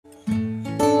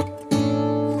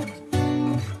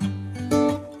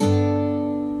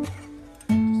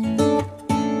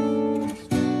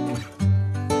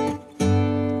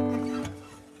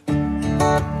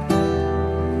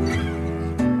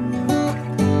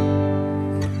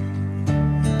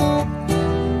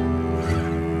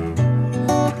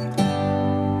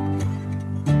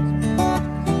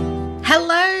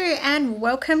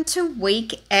welcome to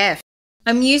week F.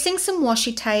 I'm using some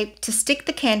washi tape to stick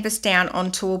the canvas down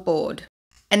onto a board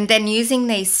and then using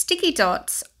these sticky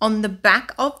dots on the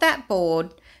back of that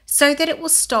board so that it will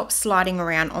stop sliding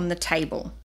around on the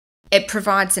table. It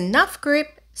provides enough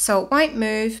grip so it won't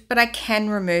move, but I can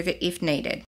remove it if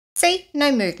needed. See,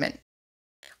 no movement.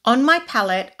 On my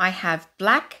palette, I have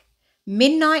black,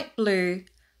 midnight blue,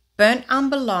 burnt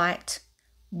umber light,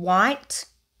 white,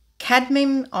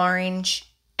 cadmium orange,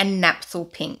 and naphtha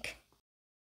pink.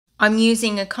 I'm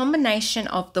using a combination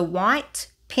of the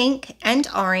white, pink, and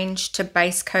orange to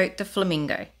base coat the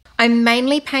flamingo. I'm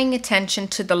mainly paying attention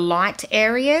to the light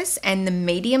areas and the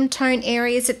medium tone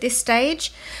areas at this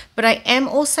stage, but I am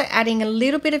also adding a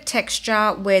little bit of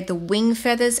texture where the wing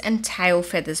feathers and tail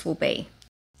feathers will be.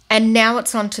 And now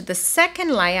it's on to the second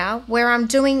layer where I'm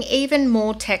doing even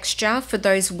more texture for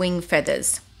those wing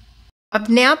feathers. I've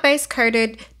now base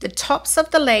coated the tops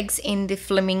of the legs in the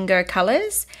flamingo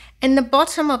colours and the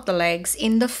bottom of the legs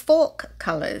in the fork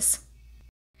colours,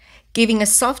 giving a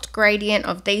soft gradient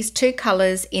of these two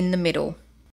colours in the middle.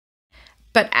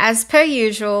 But as per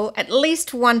usual, at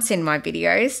least once in my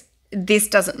videos, this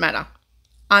doesn't matter.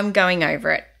 I'm going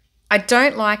over it. I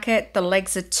don't like it, the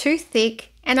legs are too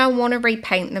thick and I want to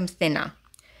repaint them thinner.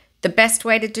 The best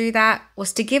way to do that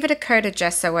was to give it a coat of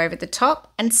gesso over the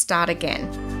top and start again.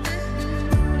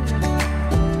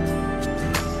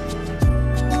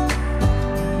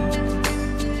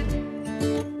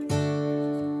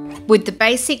 With the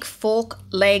basic fork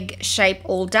leg shape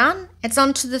all done, it's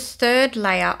on to the third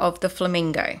layer of the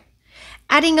flamingo.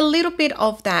 Adding a little bit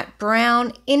of that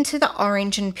brown into the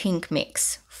orange and pink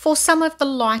mix for some of the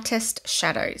lightest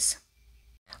shadows.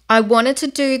 I wanted to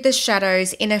do the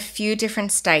shadows in a few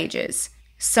different stages.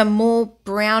 Some more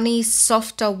browny,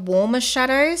 softer, warmer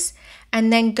shadows,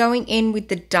 and then going in with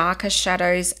the darker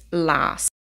shadows last.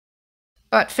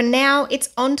 But for now, it's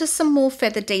on to some more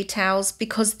feather details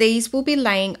because these will be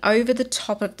laying over the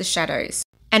top of the shadows.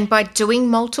 And by doing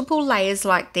multiple layers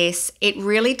like this, it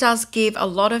really does give a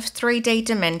lot of 3D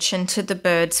dimension to the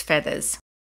bird's feathers.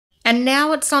 And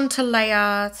now it's on to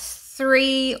layer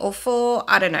 3 or 4,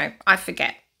 I don't know, I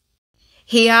forget.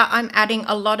 Here I'm adding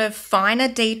a lot of finer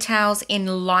details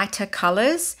in lighter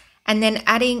colours and then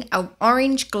adding an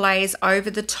orange glaze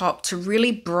over the top to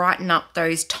really brighten up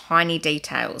those tiny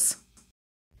details.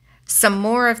 Some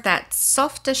more of that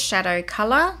softer shadow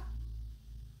colour,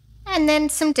 and then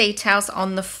some details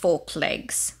on the fork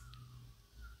legs.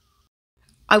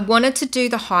 I wanted to do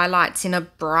the highlights in a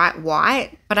bright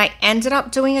white, but I ended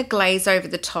up doing a glaze over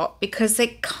the top because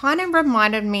it kind of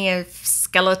reminded me of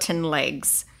skeleton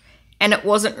legs, and it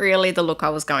wasn't really the look I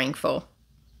was going for.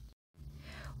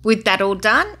 With that all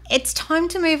done, it's time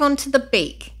to move on to the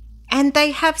beak, and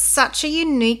they have such a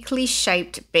uniquely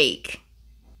shaped beak.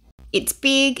 It's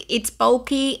big, it's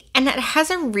bulky, and it has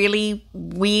a really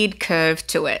weird curve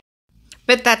to it.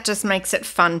 But that just makes it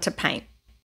fun to paint.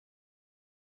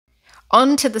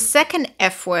 On to the second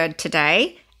F word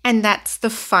today, and that's the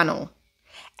funnel.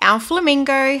 Our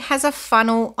flamingo has a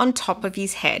funnel on top of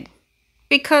his head.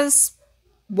 Because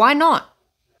why not?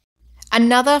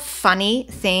 Another funny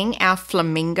thing our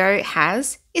flamingo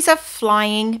has is a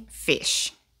flying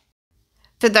fish.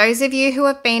 For those of you who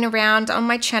have been around on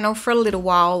my channel for a little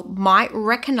while might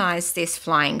recognize this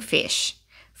flying fish.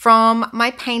 From my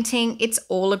painting, It's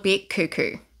All a Bit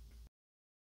Cuckoo.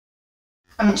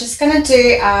 I'm just going to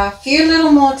do a few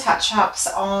little more touch-ups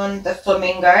on the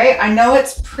flamingo. I know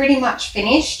it's pretty much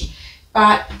finished,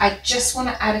 but I just want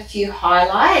to add a few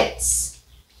highlights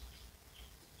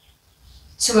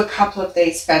to a couple of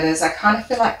these feathers. I kind of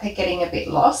feel like they're getting a bit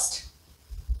lost.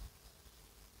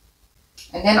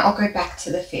 And then I'll go back to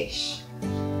the fish.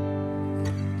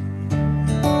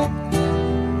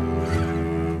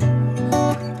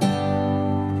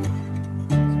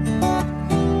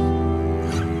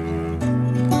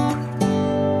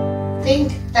 I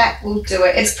think that will do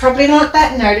it. It's probably not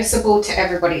that noticeable to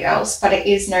everybody else, but it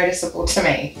is noticeable to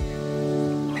me.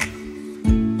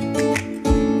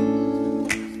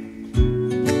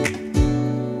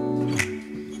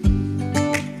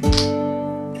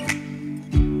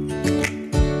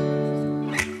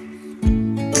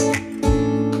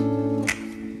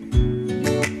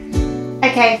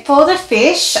 Okay, for the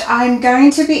fish, I'm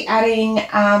going to be adding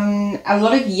a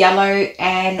lot of yellow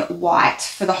and white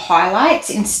for the highlights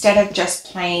instead of just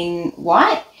plain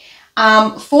white.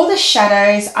 For the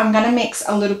shadows, I'm going to mix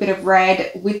a little bit of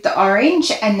red with the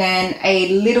orange and then a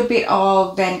little bit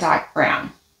of Van Dyke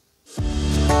brown.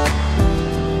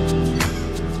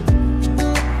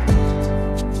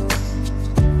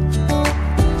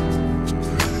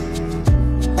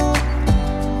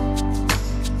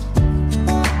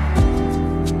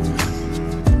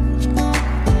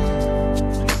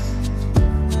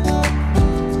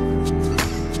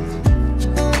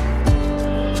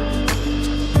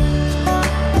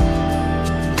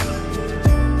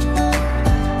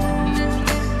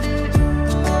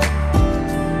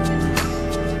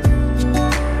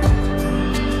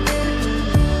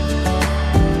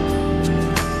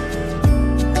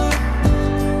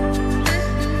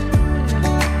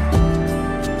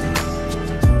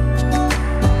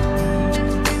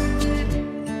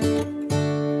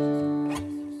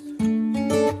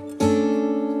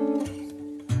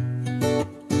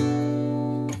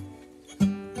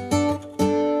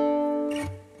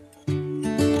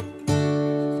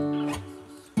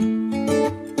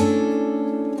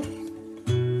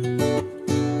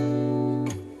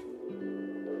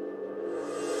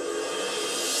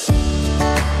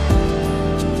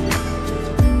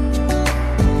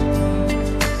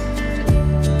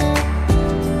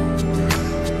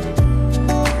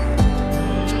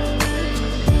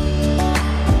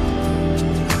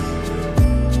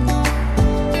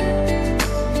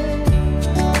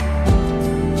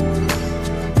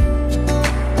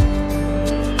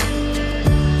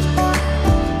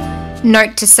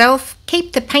 Note to self,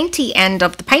 keep the painty end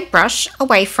of the paintbrush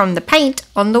away from the paint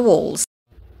on the walls.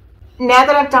 Now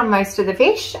that I've done most of the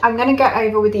fish, I'm going to go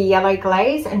over with the yellow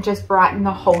glaze and just brighten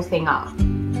the whole thing up.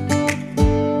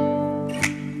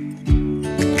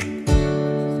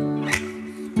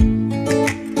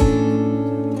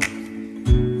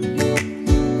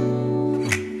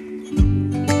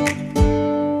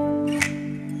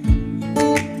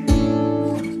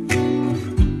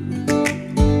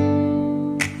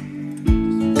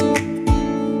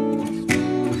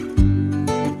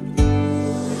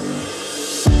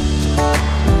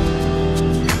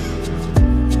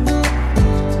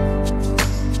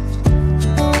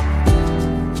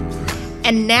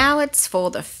 And now it's for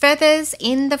the feathers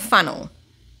in the funnel.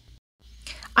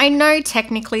 I know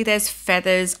technically there's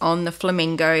feathers on the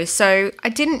flamingo, so I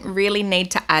didn't really need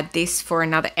to add this for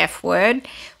another F word,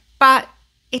 but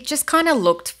it just kind of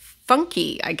looked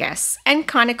funky, I guess, and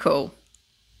kind of cool.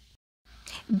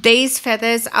 These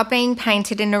feathers are being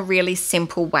painted in a really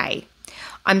simple way.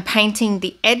 I'm painting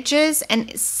the edges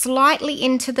and slightly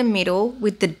into the middle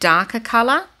with the darker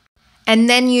colour, and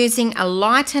then using a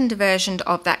lightened version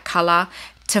of that colour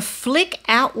to flick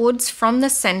outwards from the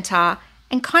centre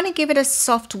and kind of give it a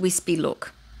soft wispy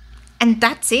look. And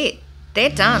that's it, they're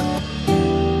done.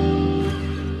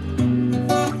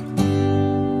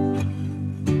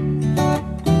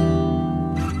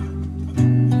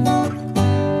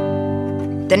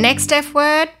 The next F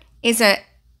word is a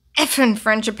effing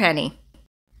Frangipani.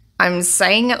 I'm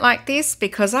saying it like this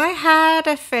because I had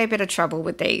a fair bit of trouble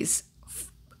with these.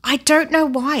 I don't know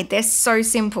why, they're so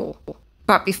simple.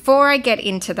 But before I get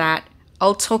into that,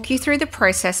 I'll talk you through the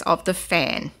process of the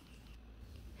fan.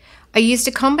 I used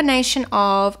a combination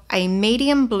of a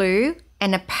medium blue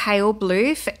and a pale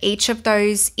blue for each of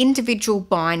those individual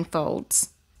bind folds.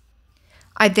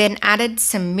 I then added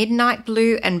some midnight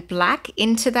blue and black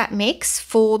into that mix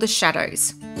for the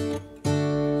shadows.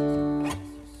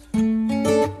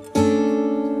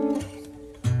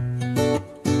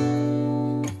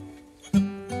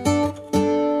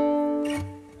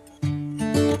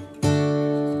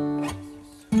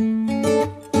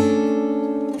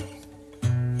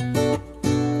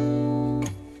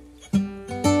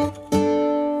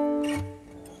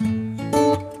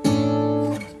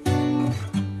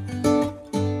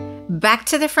 Back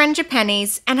to the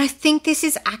Frangipanis, and I think this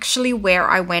is actually where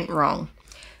I went wrong.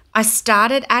 I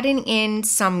started adding in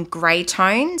some grey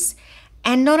tones,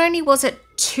 and not only was it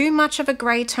too much of a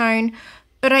grey tone,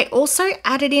 but I also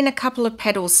added in a couple of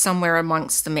petals somewhere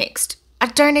amongst the mixed. I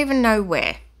don't even know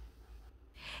where.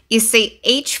 You see,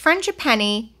 each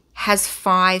Frangipani has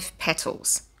 5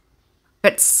 petals,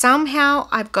 but somehow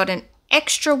I've got an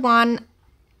extra one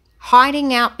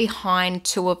hiding out behind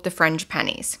 2 of the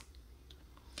Frangipanis.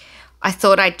 I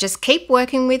thought I'd just keep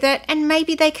working with it and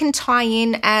maybe they can tie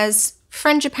in as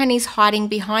Frangipanis hiding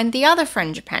behind the other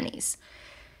Frangipanis.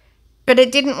 But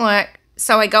it didn't work,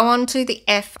 so I go on to the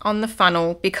F on the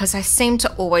funnel because I seem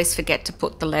to always forget to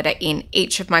put the letter in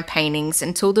each of my paintings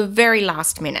until the very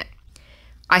last minute.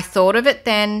 I thought of it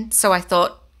then, so I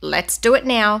thought, let's do it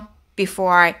now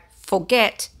before I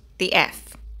forget the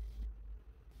F.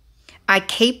 I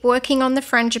keep working on the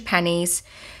Frangipanis,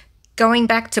 going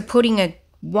back to putting a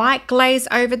white glaze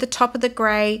over the top of the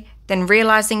grey, then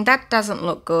realising that doesn't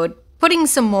look good, putting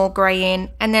some more grey in,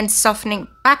 and then softening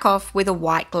back off with a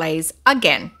white glaze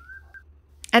again.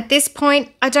 At this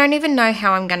point, I don't even know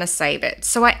how I'm going to save it,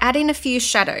 so I add in a few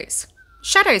shadows.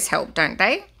 Shadows help, don't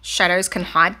they? Shadows can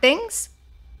hide things.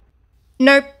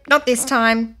 Nope, not this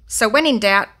time. So when in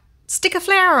doubt, stick a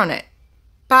flower on it.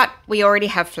 But we already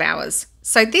have flowers,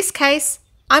 so this case,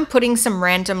 I'm putting some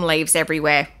random leaves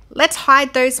everywhere. Let's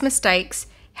hide those mistakes,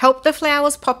 help the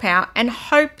flowers pop out, and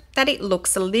hope that it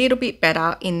looks a little bit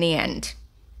better in the end.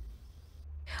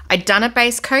 I'd done a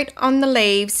base coat on the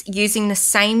leaves using the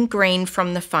same green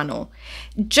from the funnel,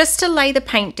 just to lay the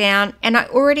paint down, and I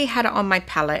already had it on my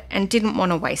palette and didn't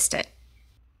want to waste it.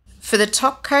 For the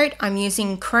top coat, I'm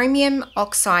using chromium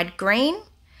oxide green,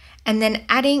 and then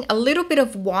adding a little bit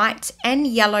of white and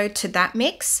yellow to that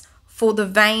mix for the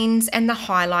veins and the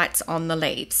highlights on the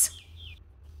leaves.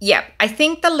 Yep, I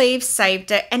think the leaves saved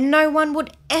it, and no one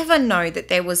would ever know that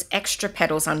there was extra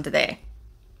petals under there.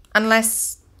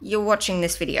 Unless you're watching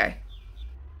this video.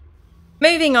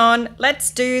 Moving on,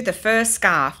 let's do the first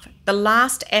scarf, the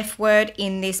last F word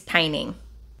in this painting.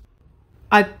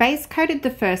 I base coated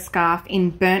the first scarf in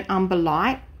burnt umber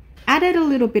light, added a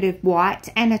little bit of white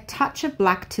and a touch of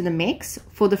black to the mix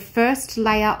for the first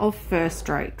layer of fur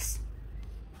strokes.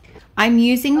 I'm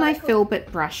using my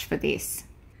filbert brush for this.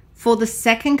 For the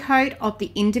second coat of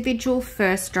the individual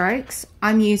fur strokes,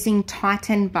 I'm using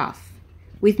Titan Buff.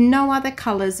 with no other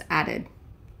colours added.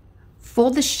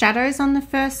 For the shadows on the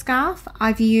first scarf,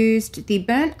 I've used the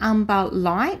Burnt Umber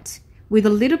Light with a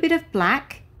little bit of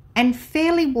black and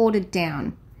fairly watered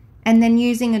down, and then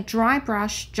using a dry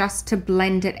brush just to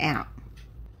blend it out.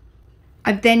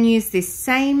 I've then used this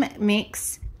same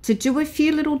mix to do a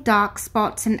few little dark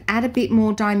spots and add a bit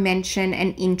more dimension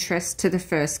and interest to the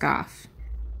first scarf.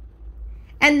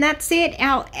 And that's it,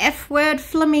 our F-word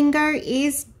flamingo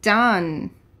is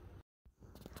done.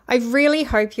 I really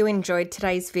hope you enjoyed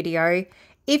today's video.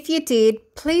 If you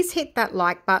did, please hit that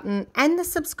like button and the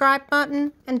subscribe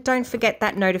button, and don't forget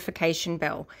that notification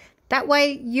bell. That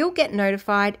way you'll get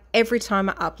notified every time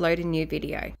I upload a new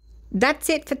video. That's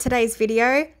it for today's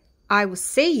video. I will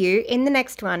see you in the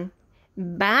next one.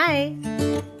 Bye.